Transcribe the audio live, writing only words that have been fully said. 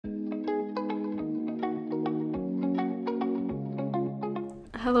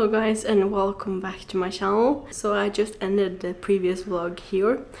Hello guys and welcome back to my channel. So I just ended the previous vlog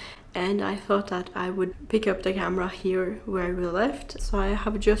here and I thought that I would pick up the camera here where we left. So I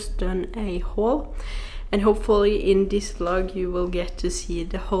have just done a haul and hopefully in this vlog you will get to see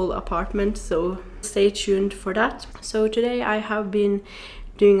the whole apartment, so stay tuned for that. So today I have been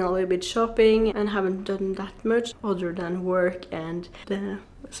doing a little bit shopping and haven't done that much other than work and the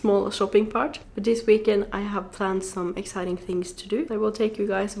small shopping part. But this weekend I have planned some exciting things to do. I will take you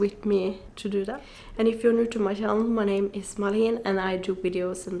guys with me to do that. And if you're new to my channel, my name is Marlene and I do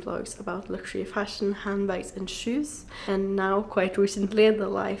videos and vlogs about luxury fashion, handbags and shoes. And now quite recently the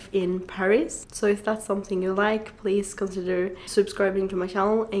life in Paris. So if that's something you like, please consider subscribing to my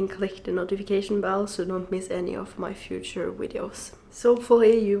channel and click the notification bell so don't miss any of my future videos. So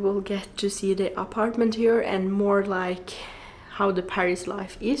hopefully you will get to see the apartment here and more like how the Paris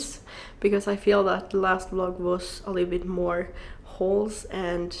life is, because I feel that the last vlog was a little bit more hauls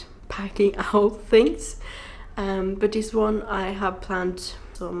and packing out things, but this one I have planned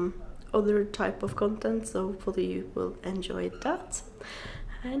some other type of content, so hopefully you will enjoy that.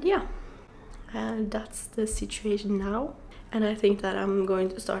 And yeah, that's the situation now, and I think that I'm going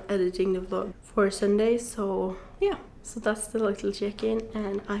to start editing the vlog for Sunday. So yeah, so that's the little check-in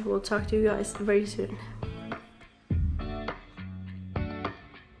and I will talk to you guys very soon.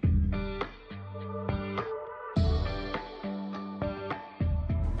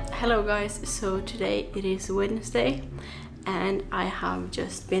 Hello guys, so today it is Wednesday and I have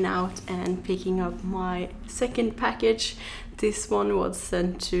just been out and picking up my second package. This one was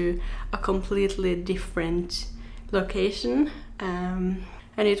sent to a completely different location and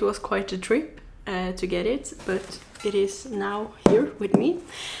it was quite a trip to get it, but it is now here with me.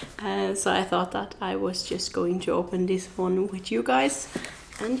 So I thought that I was just going to open this one with you guys,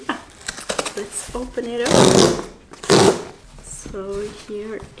 and yeah, let's open it up. So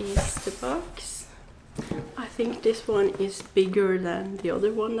here is the box. I think this one is bigger than the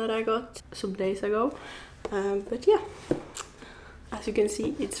other one that I got some days ago, but yeah, as you can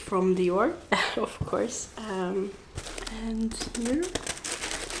see it's from Dior of course, and here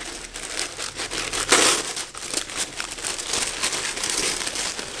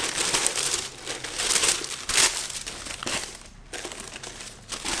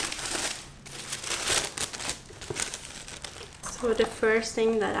so the first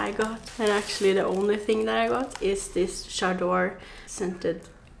thing that I got, and actually the only thing that I got, is this J'adore scented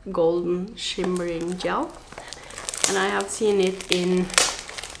golden shimmering gel. And I have seen it in,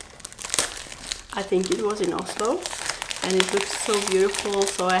 I think it was in Oslo, and it looks so beautiful,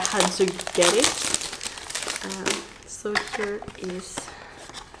 so I had to get it. So here is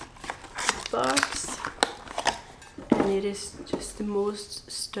the box, and it is just the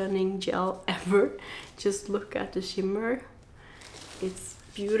most stunning gel ever. Just look at the shimmer. It's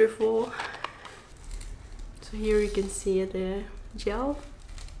beautiful. So here you can see the gel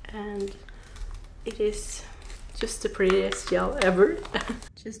and it is just the prettiest gel ever.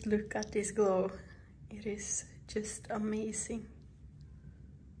 Just look at this glow. It is just amazing.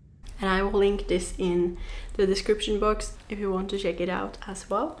 And I will link this in the description box if you want to check it out as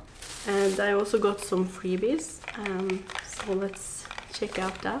well. And I also got some freebies, so let's check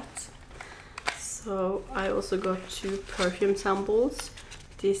out that. So I also got 2 perfume samples.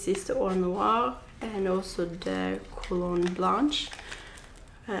 This is the Eau Noir and also the Cologne Blanche,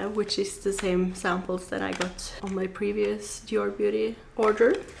 which is the same samples that I got on my previous Dior Beauty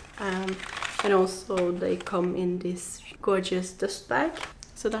order. And also they come in this gorgeous dust bag.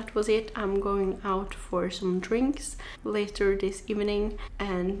 So that was it. I'm going out for some drinks later this evening,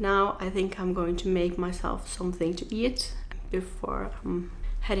 and now I think I'm going to make myself something to eat before I'm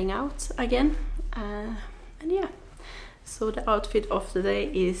heading out again. And yeah, so the outfit of the day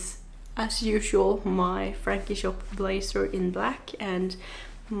is as usual my Frankie Shop blazer in black and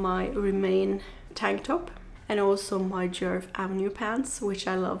my Remain tank top, and also my Jerv Avenue pants, which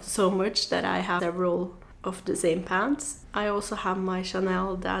I love so much that I have several of the same pants. I also have my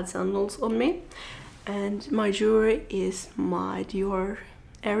Chanel dad sandals on me, and my jewelry is my Dior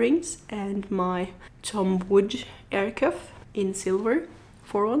earrings and my Tom Wood ear cuff in silver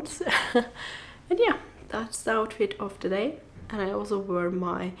for once. And yeah, that's the outfit of the day. And I also wear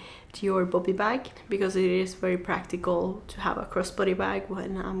my Dior bobby bag because it is very practical to have a crossbody bag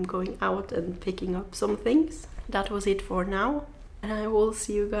when I'm going out and picking up some things. That was it for now, and I will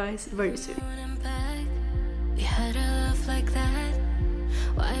see you guys very soon. We had a love like that.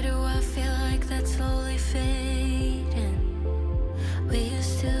 Why do I feel like that's slowly fading? We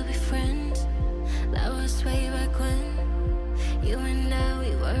used to be friends. That was way back when. You and I,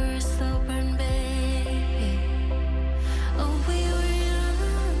 we were a slow burn, baby. Oh, we were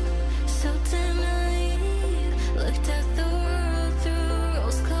young.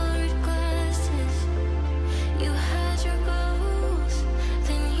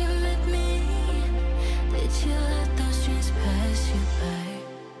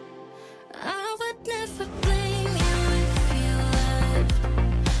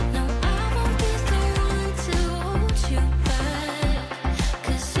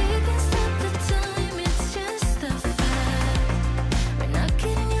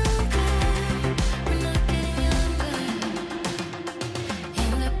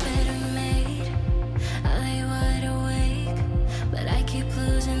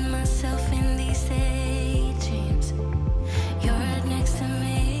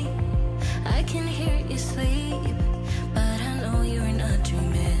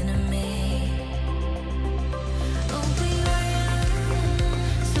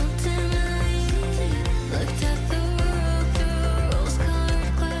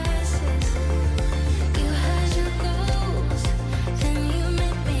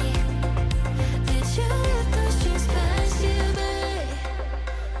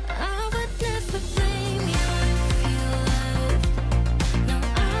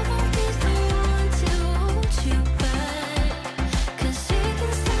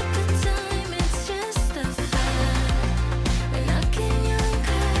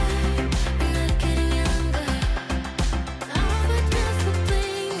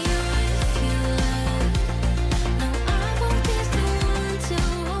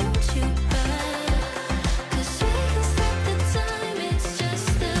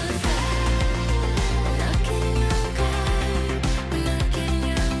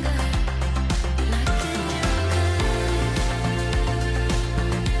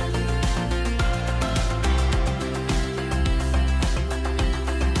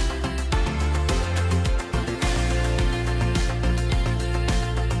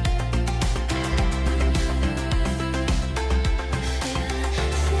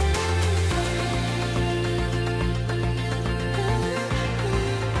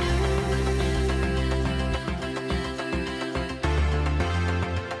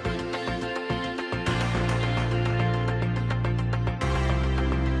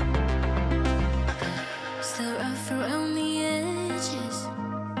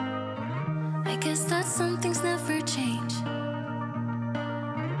 is that some things never change.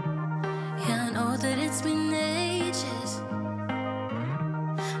 Yeah, I know that it's been ages,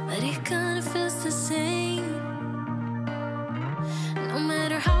 but it kinda feels the same. No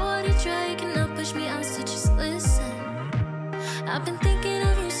matter how hard you try, you cannot push me out, so just listen. I've been thinking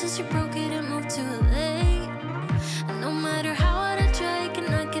of you since you broke it and moved to LA. And no matter how hard I try, I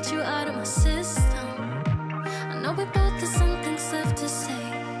cannot get you out of my system. I know we both have some things left to say.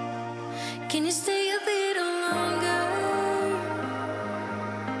 Can you stay a little longer?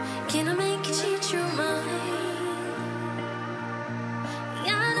 Can I make you change your mind?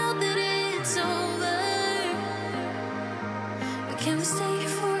 Yeah, I know that it's over, but can we stay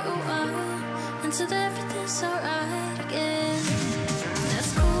here for a while until everything's alright again?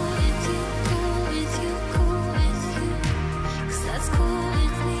 That's cool with you, cool with you, cool with you. 'Cause that's cool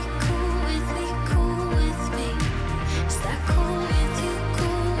with me, cool with me, cool with me. Is that cool with you,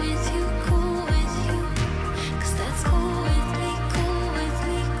 cool with you, cool with you? 'Cause that's cool with me, cool with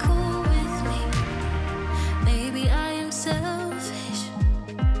me, cool with me. Maybe I am selfish,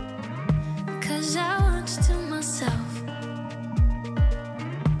 'cause I want you to myself.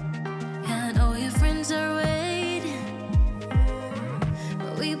 And I know your friends are waiting,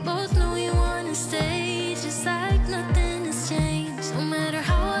 but we both know you wanna stay, just like nothing has changed. No matter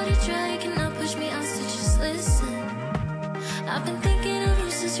how hard you try, you cannot push me out, so just listen. I've been thinking of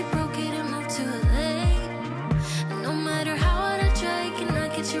you since you broke it and moved to LA. And no matter how hard I try, I cannot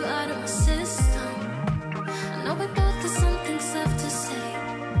get you out of my system. I know we both have some things left to say.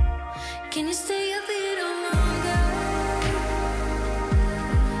 Can you stay a little longer?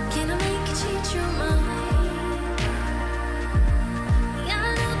 Can I make you change your mind? Yeah,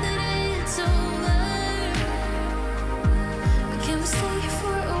 I know that it's over, but can we stay here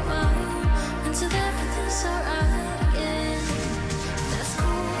for a while until everything's alright again? That's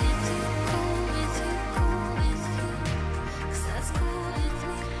cool with you, cool with you, cool with you. 'Cause that's cool with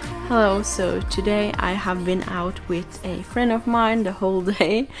me, cool. Hello, so today I have been out with a friend of mine the whole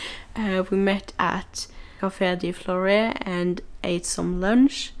day. We met at Café de Flore and ate some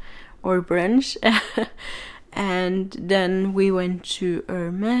lunch or brunch. And then we went to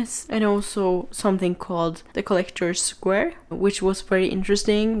Hermes and also something called the Collector's Square, which was very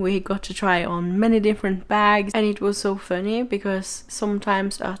interesting. We got to try on many different bags, and it was so funny because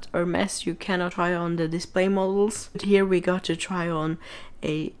sometimes at Hermes you cannot try on the display models. But here we got to try on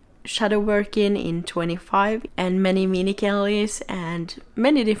a shadow Birkin in 25 and many mini Kellys and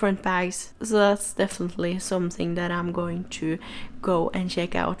many different bags. So that's definitely something that I'm going to go and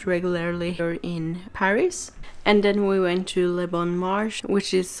check out regularly here in Paris. And then we went to Le Bon Marché,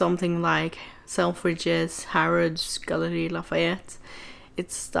 which is something like Selfridges, Harrods, Galeries Lafayette.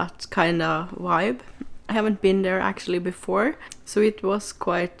 It's that kind of vibe. I haven't been there actually before, so it was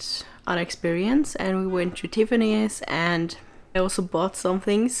quite an experience. And we went to Tiffany's, and I also bought some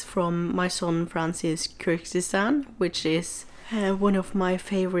things from my son Francis Kyrgyzstan, which is one of my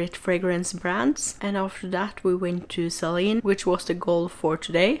favorite fragrance brands. And after that we went to Celine, which was the goal for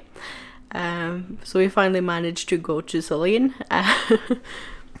today. So we finally managed to go to Celine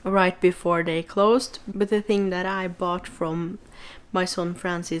right before they closed. But the thing that I bought from my son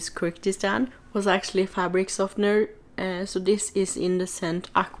Francis Kyrgyzstan was actually fabric softener. So this is in the scent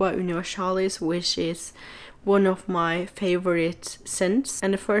Aqua Universalis, which is one of my favorite scents.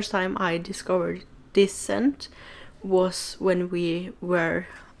 And the first time I discovered this scent was when we were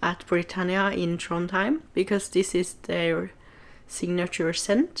at Britannia in Trondheim, because this is their signature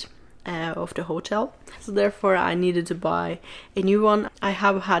scent of the hotel. So therefore I needed to buy a new one. I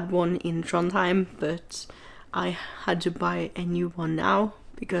have had one in Trondheim, but I had to buy a new one now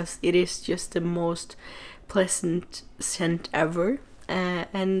because it is just the most pleasant scent ever.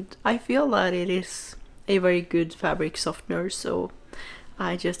 And I feel that it is a very good fabric softener, so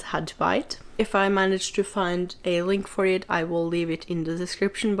I just had to buy it. If I manage to find a link for it, I will leave it in the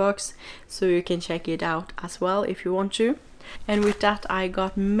description box, so you can check it out as well if you want to. And with that I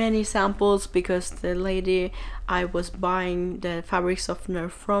got many samples because the lady I was buying the fabric softener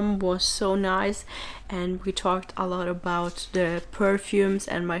from was so nice, and we talked a lot about the perfumes,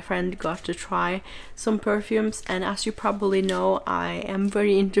 and my friend got to try some perfumes. And as you probably know, I am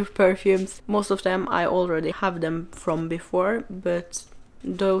very into perfumes. Most of them I already have them from before, but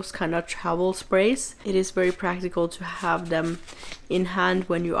those kind of travel sprays, it is very practical to have them in hand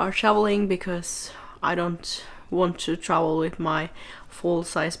when you are traveling, because I don't want to travel with my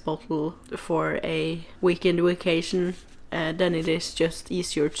full-size bottle for a weekend vacation. Then it is just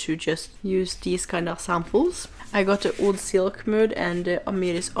easier to just use these kind of samples. I got the Oud Silk Mood and the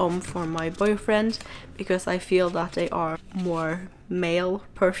Amiris Homme for my boyfriend, because I feel that they are more male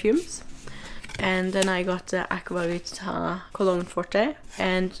perfumes. And then I got the Aqua Vita Cologne Forte,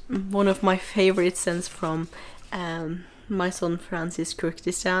 and one of my favorite scents from my son Francis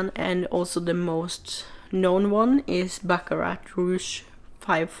Kyrgyzstan, and also the most known one is Baccarat Rouge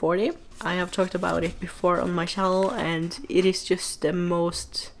 540. I have talked about it before on my channel, and it is just the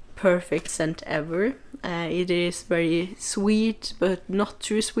most perfect scent ever. It is very sweet, but not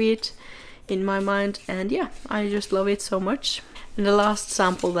too sweet in my mind, and yeah, I just love it so much. And the last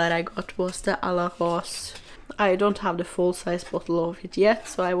sample that I got was the A la Rose. I don't have the full size bottle of it yet,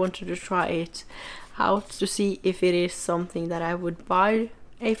 so I wanted to try it out to see if it is something that I would buy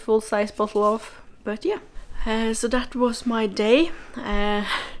a full size bottle of. But yeah, so that was my day.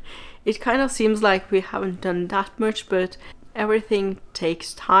 It kind of seems like we haven't done that much, but everything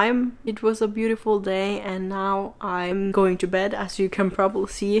takes time. It was a beautiful day, and now I'm going to bed. As you can probably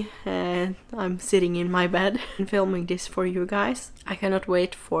see, I'm sitting in my bed and filming this for you guys. I cannot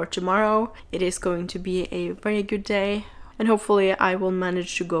wait for tomorrow. It is going to be a very good day, and hopefully I will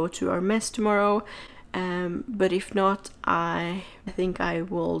manage to go to Hermes tomorrow. But if not, I think I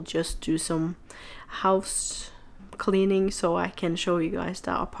will just do some house cleaning so I can show you guys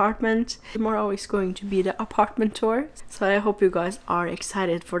the apartment. Tomorrow is going to be the apartment tour, so I hope you guys are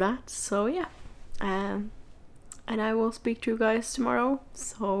excited for that. So yeah, and I will speak to you guys tomorrow,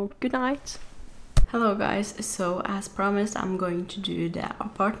 so good night. Hello guys, so as promised, I'm going to do the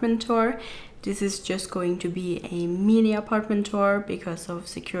apartment tour. This is just going to be a mini apartment tour because of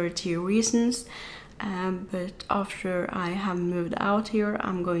security reasons. But after I have moved out here,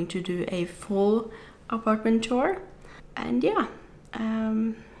 I'm going to do a full apartment tour. And yeah,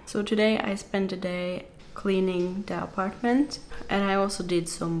 so today I spent the day cleaning the apartment, and I also did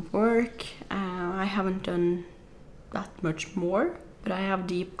some work. I haven't done that much more, but I have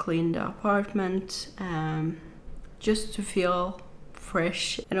deep cleaned the apartment just to feel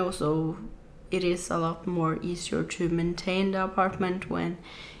fresh, and also it is a lot more easier to maintain the apartment when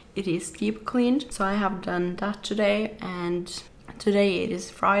it is deep cleaned. So I have done that today, and today it is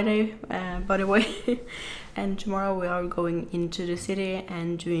Friday, by the way. And tomorrow we are going into the city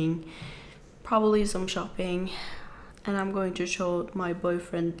and doing probably some shopping, and I'm going to show my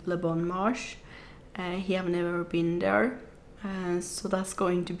boyfriend Le Bon Marche. He have never been there, so that's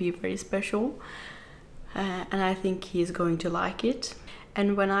going to be very special, and I think he's going to like it.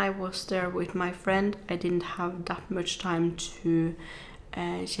 And when I was there with my friend, I didn't have that much time to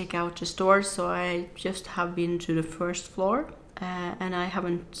check out the stores, so I just have been to the first floor. And I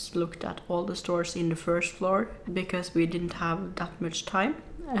haven't looked at all the stores in the first floor because we didn't have that much time.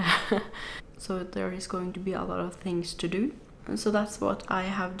 So there is going to be a lot of things to do. And so that's what I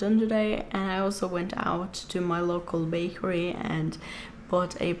have done today. And I also went out to my local bakery and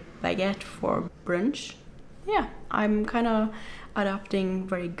bought a baguette for brunch. Yeah, I'm kind of adapting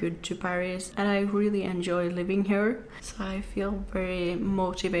very good to Paris, and I really enjoy living here. So I feel very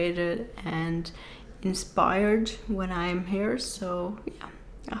motivated and inspired when I'm here. So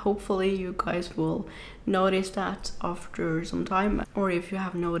yeah, hopefully you guys will notice that after some time, or if you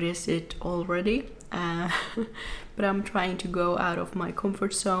have noticed it already. But I'm trying to go out of my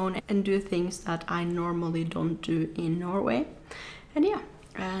comfort zone and do things that I normally don't do in Norway. And yeah,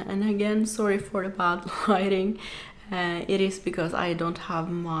 and again, sorry for the bad lighting. It is because I don't have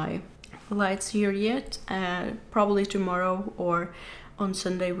my lights here yet. Probably tomorrow or on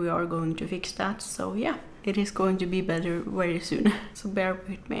Sunday we are going to fix that. So yeah, it is going to be better very soon. So bear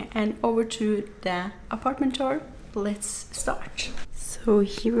with me. And over to the apartment tour. Let's start. So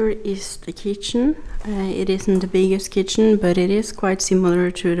here is the kitchen. It isn't the biggest kitchen, but it is quite similar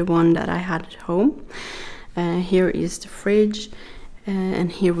to the one that I had at home. Here is the fridge,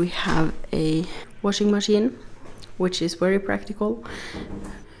 and here we have a washing machine, which is very practical.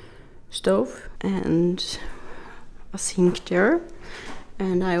 Stove and a sink there.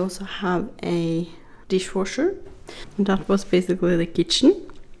 And I also have a dishwasher. And that was basically the kitchen.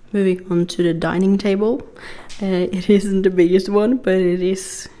 Moving on to the dining table. It isn't the biggest one, but it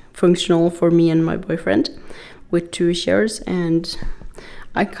is functional for me and my boyfriend, with 2 chairs, and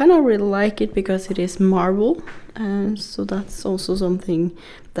I kind of really like it because it is marble. So that's also something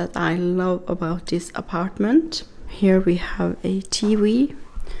that I love about this apartment. Here we have a TV,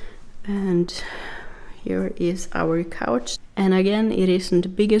 and here is our couch. And again, it isn't the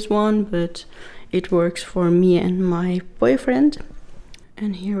biggest one, but it works for me and my boyfriend.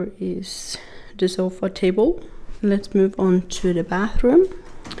 And here is the sofa table. Let's move on to the bathroom.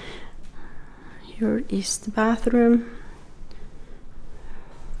 Here is the bathroom.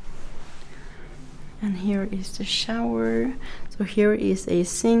 And here is the shower. So here is a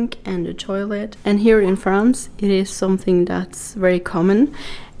sink and a toilet. And here in France, it is something that's very common.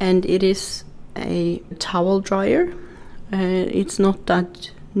 And it is a towel dryer. It's not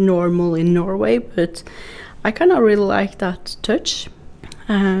that normal in Norway, but I kind of really like that touch.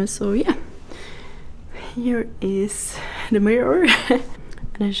 So yeah, here is the mirror. And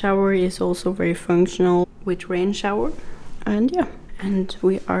the shower is also very functional with rain shower. And yeah, and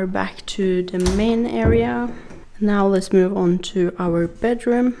we are back to the main area. Now let's move on to our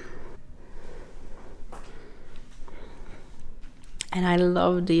bedroom. And I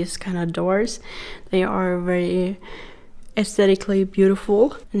love these kind of doors. They are very aesthetically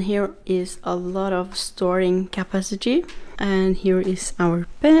beautiful. And here is a lot of storing capacity. And here is our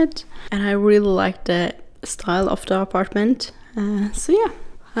bed. And I really like the style of the apartment. So yeah,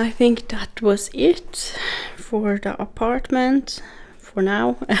 I think that was it for the apartment for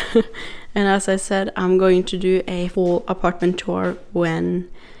now. And as I said, I'm going to do a full apartment tour when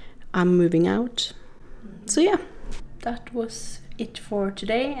I'm moving out. So yeah, that was it for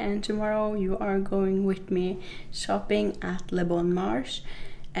today, and tomorrow you are going with me shopping at Le Bon Marché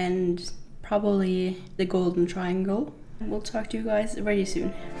and probably the Golden Triangle. We'll talk to you guys very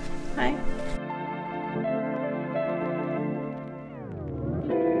soon. Bye.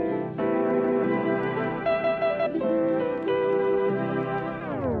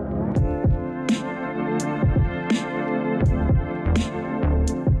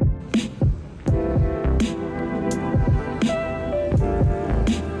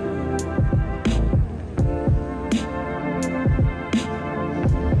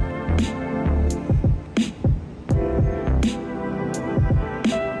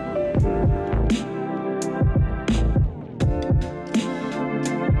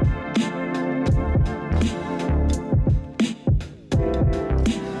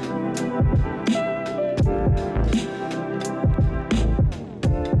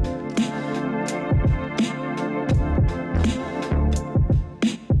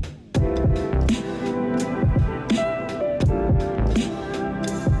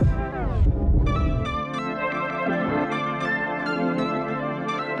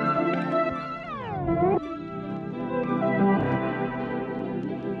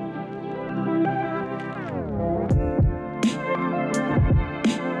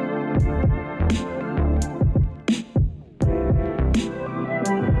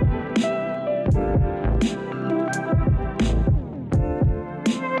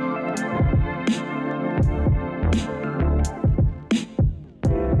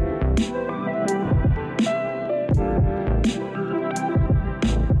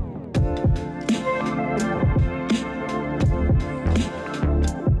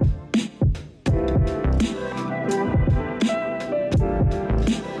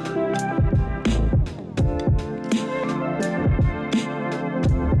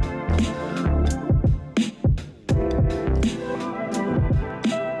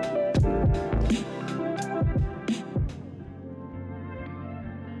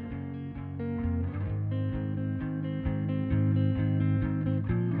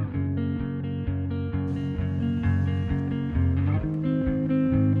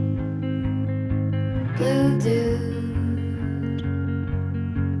 Blue dude,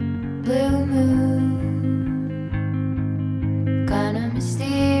 blue moon, kinda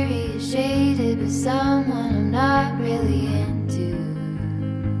mysterious, shaded with someone I'm not really into.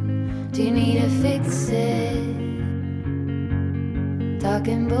 Do you need to fix it?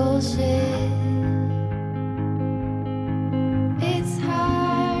 Talking bullshit. It's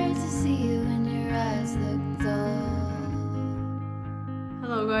hard to see you when your eyes look dull.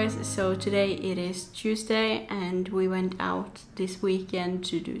 Hello guys, so today it is Tuesday and we went out this weekend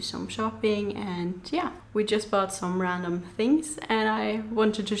to do some shopping, and yeah, we just bought some random things and I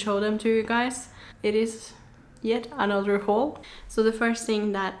wanted to show them to you guys. It is yet another haul. So the first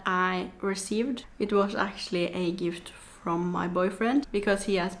thing that I received, it was actually a gift from my boyfriend because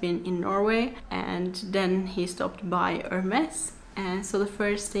he has been in Norway and then he stopped by Hermes. And so the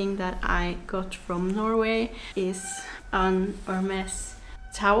first thing that I got from Norway is an Hermes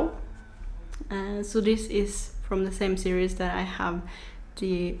towel. So this is from the same series that I have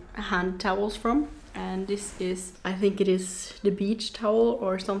the hand towels from, and this is, I think it is the beach towel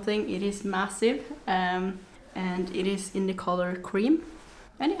or something. It is massive and it is in the color cream,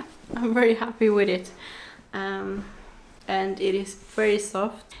 and yeah, I'm very happy with it. And it is very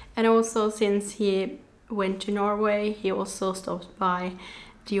soft, and also since he went to Norway he also stopped by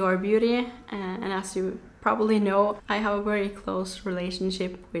Dior Beauty, and as you probably know, I have a very close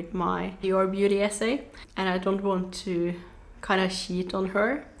relationship with my Dior Beauty essay, and I don't want to kind of cheat on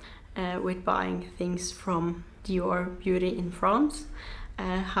her with buying things from Dior Beauty in France.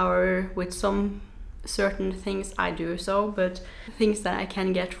 However, with some certain things I do so, but things that I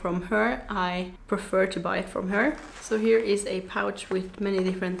can get from her, I prefer to buy from her. So here is a pouch with many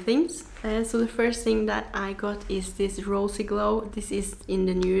different things. So the first thing that I got is this Rosy Glow. This is in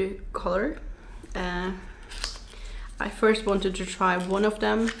the new color. I first wanted to try one of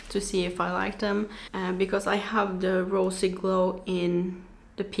them to see if I like them, because I have the Rosy Glow in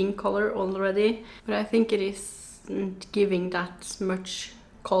the pink color already, but I think it isn't giving that much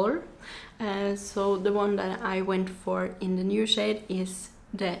color. So the one that I went for in the new shade is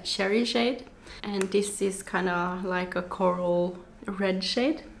the Cherry shade, and this is kind of like a coral red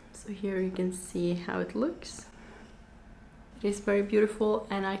shade. So here you can see how it looks. It is very beautiful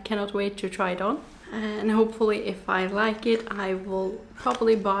and I cannot wait to try it on. And hopefully if I like it, I will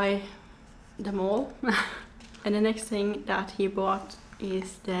probably buy them all. And the next thing that he bought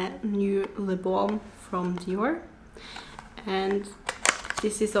is the new lip balm from Dior. And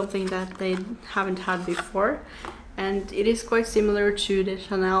this is something that they haven't had before, and it is quite similar to the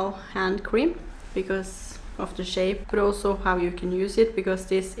Chanel hand cream because of the shape, but also how you can use it, because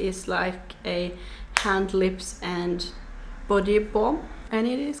this is like a hand, lips and body balm, and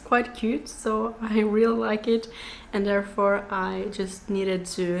it is quite cute, so I really like it, and therefore I just needed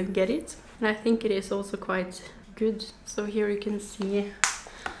to get it. And I think it is also quite good. So here you can see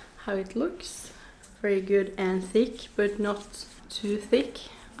how it looks. Very good and thick, but not too thick.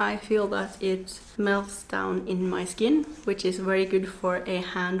 I feel that it melts down in my skin, which is very good for a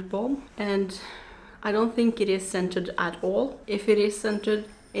hand balm. And I don't think it is scented at all. If it is scented,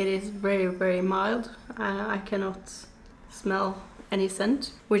 it is very, very mild. I cannot smell any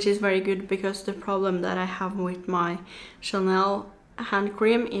scent, which is very good, because the problem that I have with my Chanel hand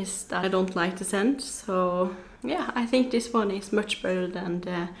cream is that I don't like the scent. So yeah, I think this one is much better than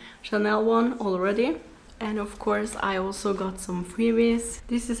the Chanel one already. And of course I also got some freebies.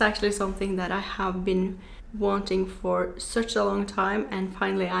 This is actually something that I have been wanting for such a long time, and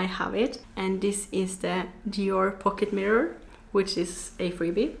finally I have it. And this is the Dior pocket mirror, which is a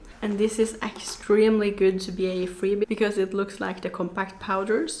freebie. And this is extremely good to be a freebie because it looks like the compact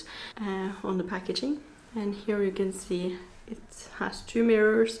powders on the packaging. And here you can see it has 2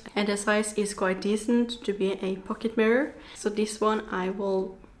 mirrors, and the size is quite decent to be a pocket mirror. So this one I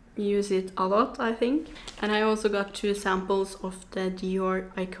will use it a lot, I think. And I also got 2 samples of the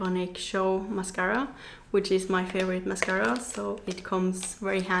Dior Iconic Show mascara, which is my favorite mascara, so it comes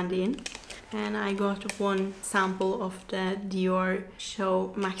very handy in. And I got 1 sample of the Dior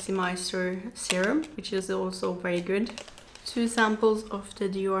Show Maximizer Serum, which is also very good. 2 samples of the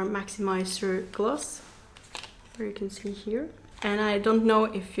Dior Maximizer Gloss, where you can see here. And I don't know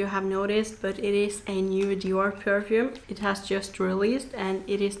if you have noticed, but it is a new Dior perfume. It has just released, and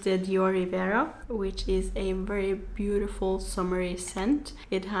it is the Dior Rivera, which is a very beautiful summery scent.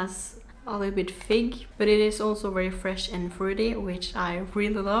 It has a little bit fig, but it is also very fresh and fruity, which I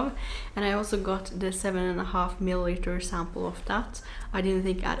really love. And I also got the 7.5 milliliter sample of that. I didn't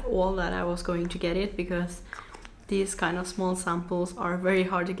think at all that I was going to get it, because these kind of small samples are very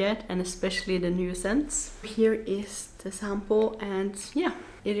hard to get, and especially the new scents. Here is the sample, and yeah,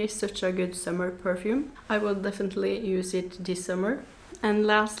 it is such a good summer perfume. I will definitely use it this summer. And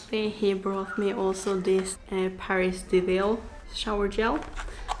lastly, he brought me also this Paris Deville shower gel.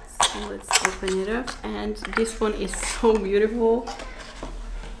 So let's open it up, and this one is so beautiful.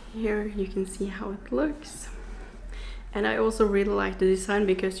 Here you can see how it looks. And I also really like the design,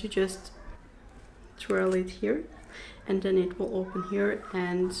 because you just twirl it here and then it will open here,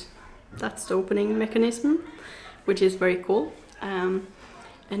 and that's the opening mechanism, which is very cool. And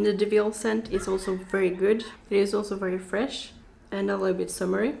the Deville scent is also very good. It is also very fresh and a little bit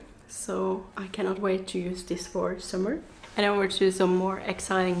summery, so I cannot wait to use this for summer. And over to some more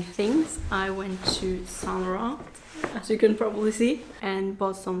exciting things. I went to Saint Laurent, as you can probably see, and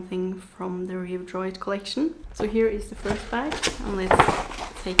bought something from the Rive Droit collection. So here is the first bag, and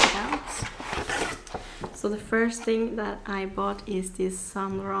let's take it out. So the first thing that I bought is this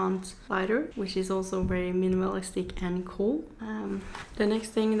Saint Laurent lighter, which is also very minimalistic and cool. The next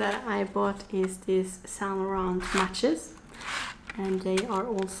thing that I bought is this Saint Laurent matches, and they are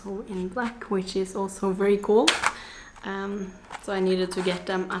also in black, which is also very cool. So I needed to get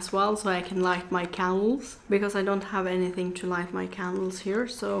them as well, so I can light my candles, because I don't have anything to light my candles here,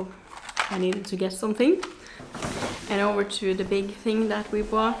 so I needed to get something. And over to the big thing that we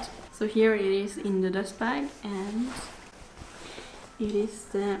bought. So here it is in the dust bag, and it is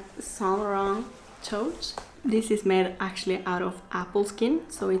the Saint Laurent tote. This is made actually out of apple skin,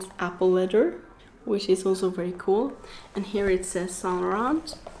 so it's apple leather, which is also very cool. And here it says Saint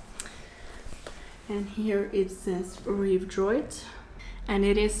Laurent, and here it says Rive Droit. And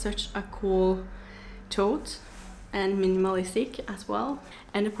it is such a cool tote and minimalistic as well.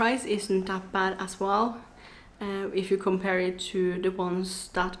 And the price isn't that bad as well if you compare it to the ones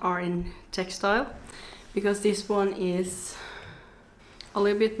that are in textile, because this one is a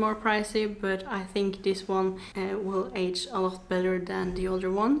little bit more pricey, but I think this one will age a lot better than the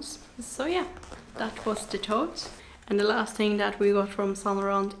other ones. So yeah, that was the tote. And the last thing that we got from Saint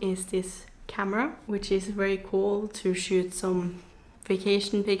Laurent is this camera, which is very cool to shoot some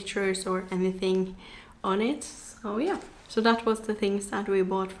vacation pictures or anything on it. So yeah, so that was the things that we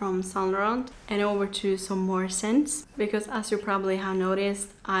bought from Saint Laurent. And over to some more scents, because as you probably have noticed,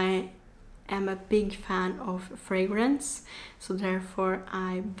 I am a big fan of fragrance, so therefore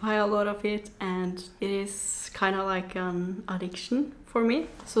I buy a lot of it, and it is kind of like an addiction for me.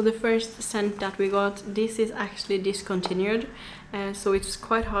 So the first scent that we got, this is actually discontinued, so it's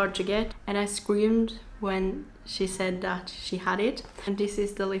quite hard to get, and I screamed when she said that she had it. And this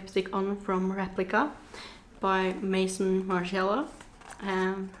is the lipstick on from Replica by Maison Margiela,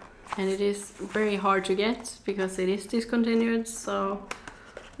 and it is very hard to get because it is discontinued. So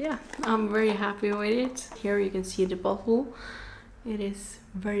yeah, I'm very happy with it. Here you can see the bottle. It is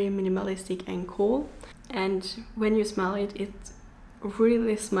very minimalistic and cool, and when you smell it, it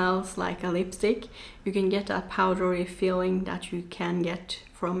really smells like a lipstick. You can get that powdery feeling that you can get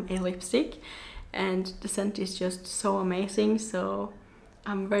from a lipstick, and the scent is just so amazing. So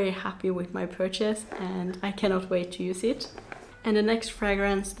I'm very happy with my purchase and I cannot wait to use it. And the next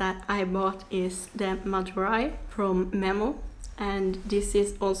fragrance that I bought is the Madurai from Memo. And this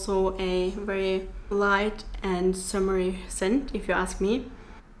is also a very light and summery scent, if you ask me.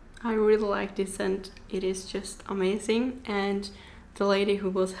 I really like this scent. It is just amazing, and the lady who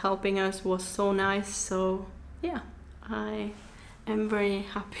was helping us was so nice. So yeah, I am very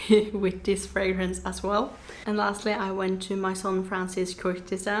happy with this fragrance as well. And lastly, I went to Maison Francis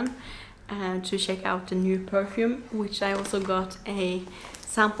Courtisan to check out the new perfume, which I also got a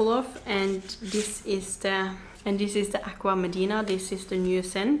sample of. And this is the Aqua Medina. This is the new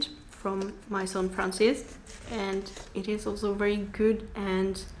scent from Maison Francis, and it is also very good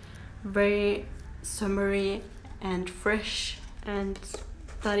and very summery and fresh, and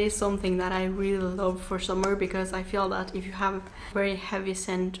that is something that I really love for summer, because I feel that if you have very heavy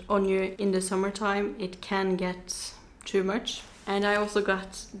scent on you in the summertime, it can get too much. And I also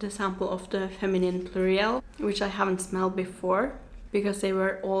got the sample of the Feminine Pluriel, which I haven't smelled before because they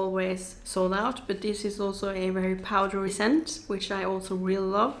were always sold out, but this is also a very powdery scent, which I also really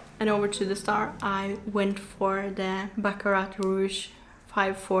love. And over to the star, I went for the Baccarat Rouge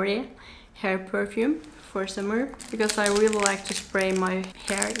 540 hair perfume for summer, because I really like to spray my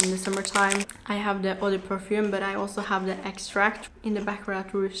hair in the summertime. I have the Eau de Perfume, but I also have the extract in the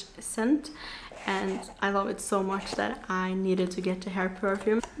Baccarat Rouge scent, and I love it so much that I needed to get the hair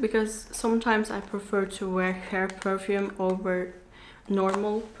perfume, because sometimes I prefer to wear hair perfume over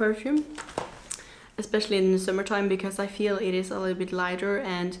normal perfume, especially in the summertime, because I feel it is a little bit lighter,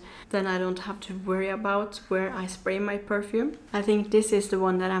 and then I don't have to worry about where I spray my perfume. I think this is the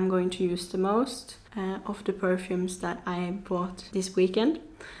one that I'm going to use the most of the perfumes that I bought this weekend.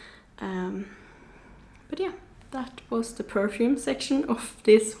 But yeah, that was the perfume section of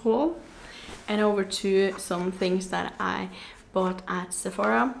this haul. And over to some things that I bought at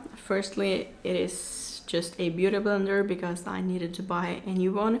Sephora. Firstly, it is just a beauty blender because I needed to buy a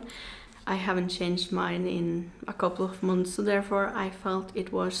new one. I haven't changed mine in a couple of months, so therefore I felt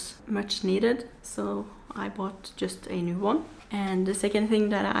it was much needed, so I bought just a new one. And the second thing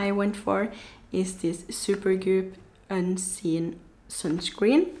that I went for is this Supergoop Unseen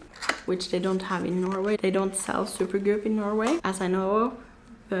sunscreen, which they don't have in Norway. They don't sell Supergoop in Norway, as I know of,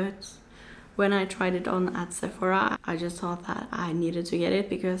 but when I tried it on at Sephora, I just thought that I needed to get it,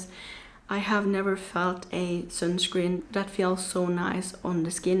 because I have never felt a sunscreen that feels so nice on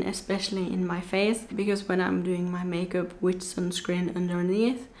the skin, especially in my face, because when I'm doing my makeup with sunscreen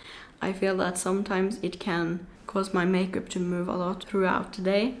underneath, I feel that sometimes it can cause my makeup to move a lot throughout the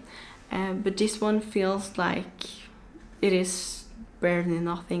day. But this one feels like it is barely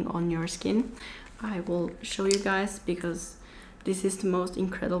nothing on your skin. I will show you guys, because this is the most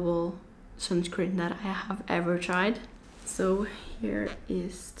incredible sunscreen that I have ever tried. So here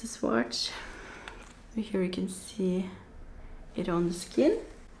is the swatch. Here you can see it on the skin,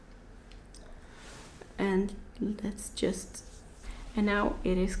 and let's just, and now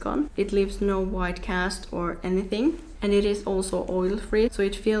it is gone. It leaves no white cast or anything, and it is also oil free, so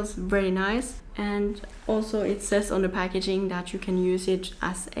it feels very nice. And also it says on the packaging that you can use it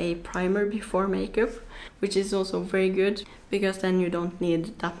as a primer before makeup, which is also very good, because then you don't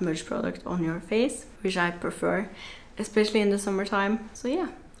need that much product on your face, which I prefer, especially in the summertime. So yeah,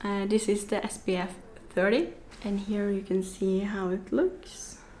 this is the SPF 30. And here you can see how it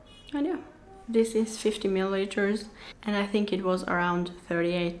looks. And yeah, this is 50 milliliters and I think it was around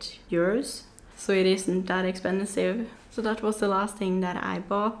 38 euros. So it isn't that expensive. So that was the last thing that I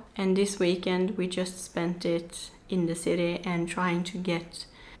bought. And this weekend we just spent it in the city and trying to get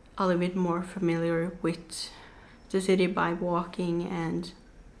a little bit more familiar with the city by walking and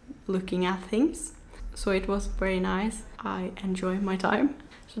looking at things. So it was very nice. I enjoyed my time.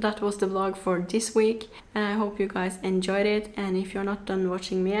 So that was the vlog for this week and I hope you guys enjoyed it, and if you're not done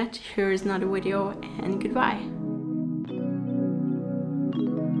watching me yet, here is another video and goodbye.